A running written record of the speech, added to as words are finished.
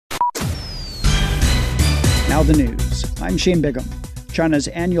Now the news. I'm Shane Bigham. China's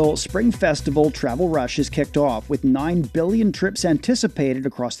annual Spring Festival travel rush has kicked off with 9 billion trips anticipated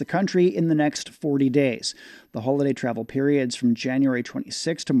across the country in the next 40 days. The holiday travel period's from January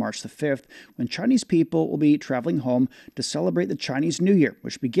 26 to March the 5th, when Chinese people will be traveling home to celebrate the Chinese New Year,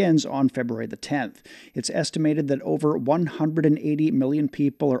 which begins on February the 10th. It's estimated that over 180 million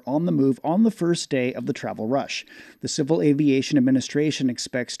people are on the move on the first day of the travel rush. The Civil Aviation Administration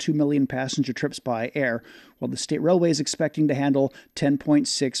expects 2 million passenger trips by air, while the State Railway is expecting to handle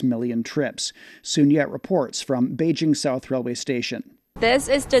 10.6 million trips. Sun Yat reports from Beijing South Railway Station. This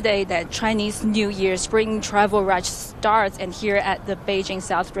is the day that Chinese New Year spring travel rush starts, and here at the Beijing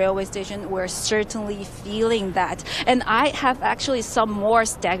South Railway Station, we're certainly feeling that. And I have actually some more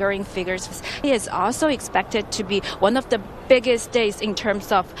staggering figures. It is also expected to be one of the biggest days in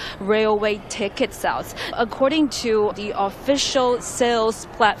terms of railway ticket sales. According to the official sales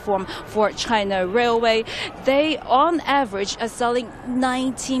platform for China Railway, they on average are selling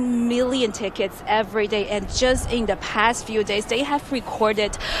 19 million tickets every day, and just in the past few days they have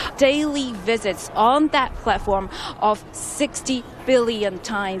recorded daily visits on that platform of 60 billion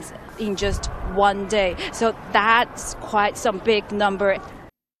times in just one day. So that's quite some big number.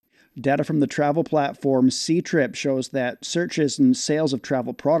 Data from the travel platform Ctrip shows that searches and sales of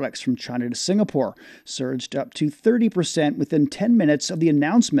travel products from China to Singapore surged up to 30% within 10 minutes of the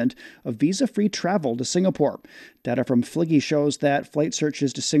announcement of visa-free travel to Singapore. Data from Fliggy shows that flight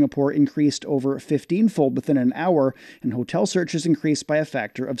searches to Singapore increased over 15-fold within an hour, and hotel searches increased by a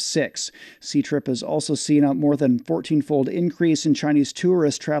factor of 6. Ctrip has also seen a more than 14-fold increase in Chinese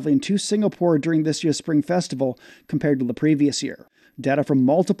tourists traveling to Singapore during this year's Spring Festival compared to the previous year. Data from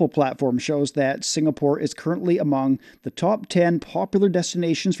multiple platforms shows that Singapore is currently among the top 10 popular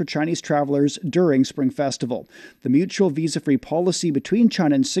destinations for Chinese travelers during Spring Festival. The mutual visa-free policy between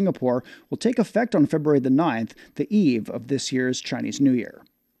China and Singapore will take effect on February the 9th, the eve of this year's Chinese New Year.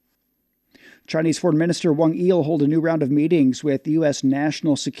 Chinese Foreign Minister Wang Yi will hold a new round of meetings with U.S.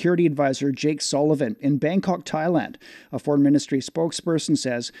 National Security Advisor Jake Sullivan in Bangkok, Thailand. A Foreign Ministry spokesperson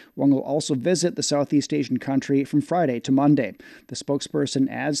says Wang will also visit the Southeast Asian country from Friday to Monday. The spokesperson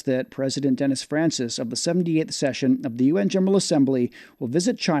adds that President Dennis Francis of the 78th session of the UN General Assembly will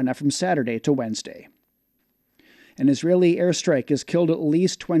visit China from Saturday to Wednesday. An Israeli airstrike has killed at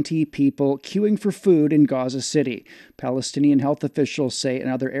least 20 people queuing for food in Gaza City. Palestinian health officials say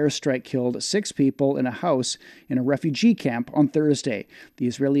another airstrike killed 6 people in a house in a refugee camp on Thursday. The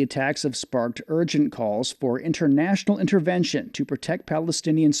Israeli attacks have sparked urgent calls for international intervention to protect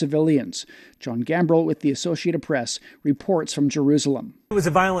Palestinian civilians. John Gambrell with the Associated Press reports from Jerusalem. It was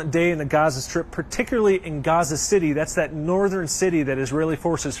a violent day in the Gaza Strip, particularly in Gaza City. That's that northern city that Israeli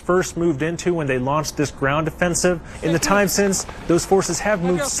forces first moved into when they launched this ground offensive. In the time since, those forces have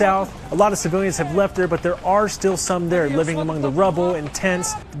moved south. A lot of civilians have left there, but there are still some there living among the rubble and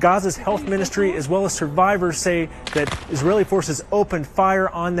tents. Gaza's health ministry, as well as survivors, say that Israeli forces opened fire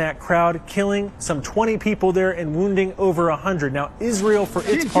on that crowd, killing some 20 people there and wounding over 100. Now, Israel, for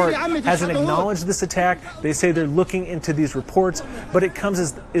its part, hasn't acknowledged this attack. They say they're looking into these reports, but it comes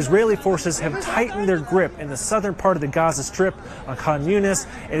as Israeli forces have tightened their grip in the southern part of the Gaza Strip on Khan Yunis,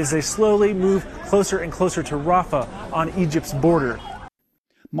 and as they slowly move closer and closer to Rafah on Egypt's border.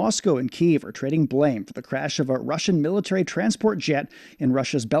 Moscow and Kyiv are trading blame for the crash of a Russian military transport jet in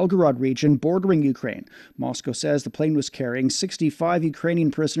Russia's Belgorod region bordering Ukraine. Moscow says the plane was carrying 65 Ukrainian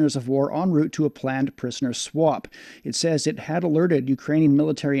prisoners of war en route to a planned prisoner swap. It says it had alerted Ukrainian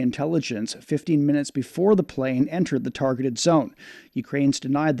military intelligence 15 minutes before the plane entered the targeted zone. Ukraine's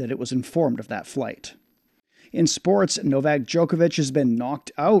denied that it was informed of that flight. In sports, Novak Djokovic has been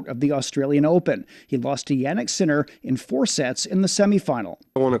knocked out of the Australian Open. He lost to Jannik Sinner in 4 sets in the semifinal.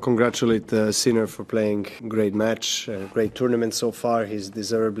 I want to congratulate Sinner for playing a great match, a great tournament so far. He's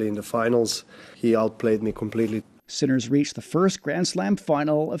deservedly in the finals. He outplayed me completely. Sinner's reached the first Grand Slam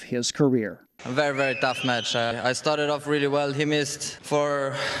final of his career. A very, very tough match. I started off really well. He missed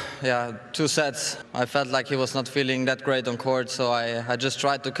for 2 sets. I felt like he was not feeling that great on court, so I just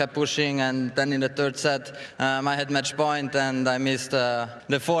tried to keep pushing, and then in the 3rd set I had match point and I missed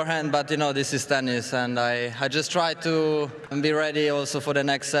the forehand, but you know, this is tennis, and I just tried to be ready also for the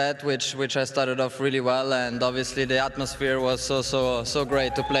next set, which I started off really well, and obviously the atmosphere was so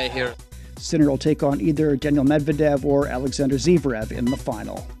great to play here. Sinner will take on either Daniil Medvedev or Alexander Zverev in the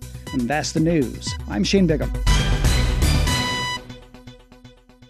final. And that's the news. I'm Shane Bigham.